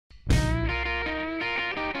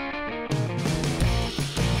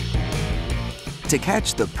To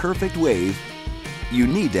catch the perfect wave, you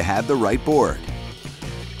need to have the right board.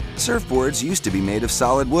 Surfboards used to be made of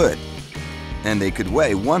solid wood, and they could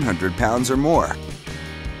weigh 100 pounds or more.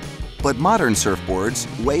 But modern surfboards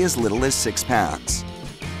weigh as little as 6 pounds,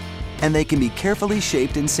 and they can be carefully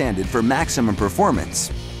shaped and sanded for maximum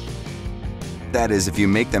performance. That is, if you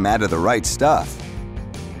make them out of the right stuff.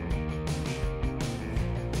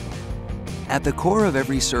 At the core of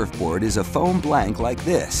every surfboard is a foam blank like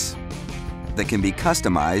this that can be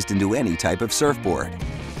customized into any type of surfboard.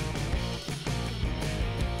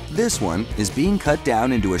 This one is being cut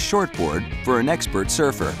down into a shortboard for an expert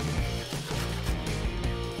surfer.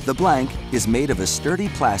 The blank is made of a sturdy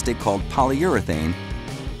plastic called polyurethane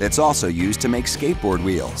that's also used to make skateboard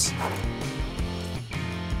wheels.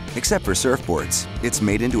 Except for surfboards, it's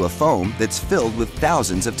made into a foam that's filled with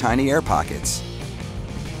thousands of tiny air pockets.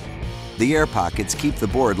 The air pockets keep the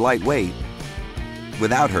board lightweight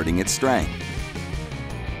without hurting its strength.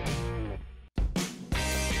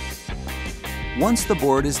 Once the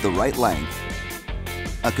board is the right length,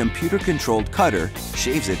 a computer-controlled cutter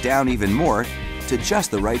shaves it down even more to just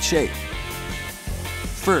the right shape.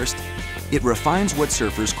 First, it refines what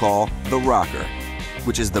surfers call the rocker,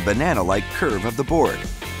 which is the banana-like curve of the board.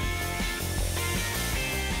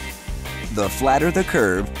 The flatter the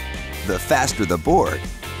curve, the faster the board,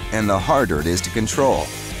 and the harder it is to control.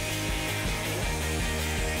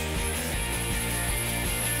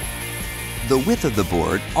 The width of the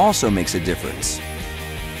board also makes a difference,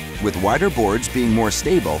 with wider boards being more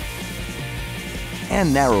stable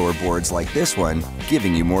and narrower boards like this one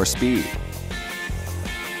giving you more speed.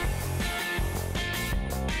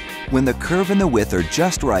 When the curve and the width are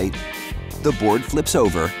just right, the board flips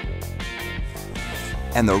over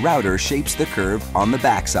and the router shapes the curve on the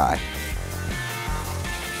backside.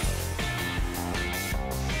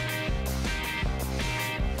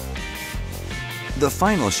 The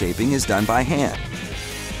final shaping is done by hand,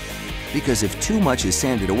 because if too much is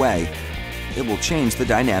sanded away, it will change the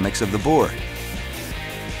dynamics of the board.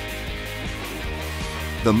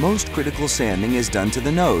 The most critical sanding is done to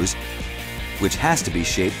the nose, which has to be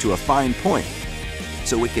shaped to a fine point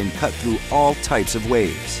so it can cut through all types of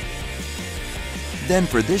waves. Then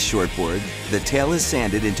for this shortboard, the tail is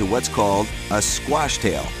sanded into what's called a squash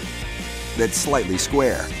tail that's slightly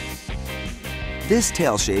square. This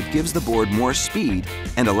tail shape gives the board more speed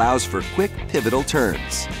and allows for quick pivotal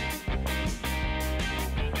turns.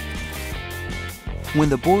 When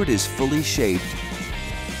the board is fully shaped,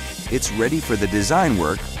 it's ready for the design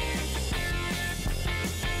work,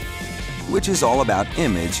 which is all about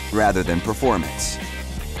image rather than performance.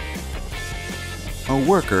 A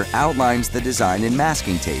worker outlines the design in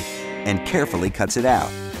masking tape and carefully cuts it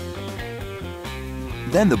out.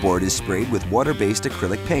 Then the board is sprayed with water-based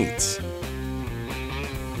acrylic paints.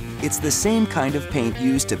 It's the same kind of paint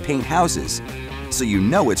used to paint houses, so you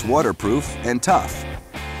know it's waterproof and tough.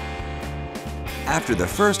 After the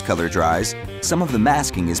first color dries, some of the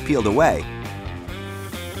masking is peeled away,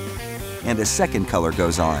 and a second color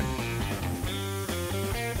goes on.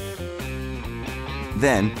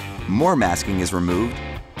 Then, more masking is removed,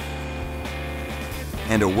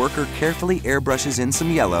 and a worker carefully airbrushes in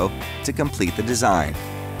some yellow to complete the design.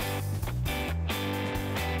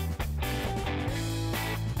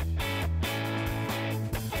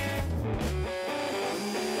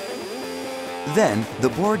 Then, the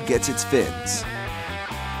board gets its fins.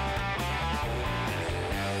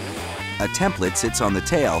 A template sits on the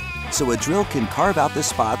tail, so a drill can carve out the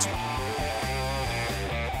spots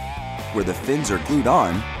where the fins are glued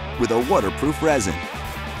on with a waterproof resin.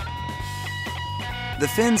 The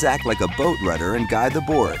fins act like a boat rudder and guide the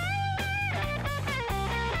board.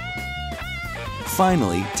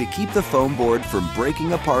 Finally, to keep the foam board from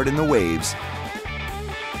breaking apart in the waves,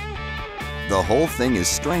 the whole thing is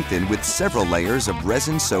strengthened with several layers of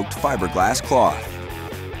resin-soaked fiberglass cloth.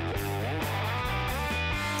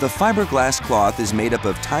 The fiberglass cloth is made up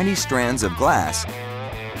of tiny strands of glass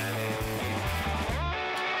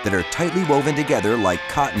that are tightly woven together like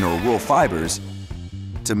cotton or wool fibers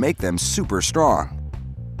to make them super strong.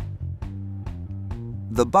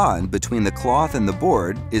 The bond between the cloth and the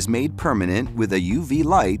board is made permanent with a UV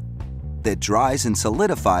light that dries and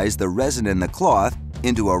solidifies the resin in the cloth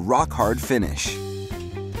into a rock-hard finish.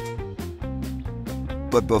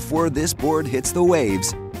 But before this board hits the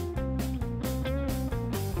waves,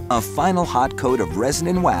 a final hot coat of resin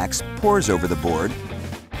and wax pours over the board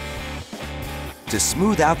to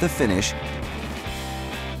smooth out the finish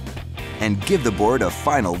and give the board a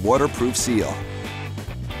final waterproof seal.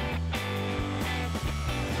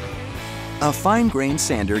 A fine-grained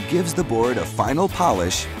sander gives the board a final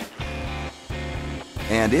polish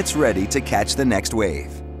and it's ready to catch the next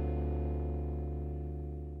wave.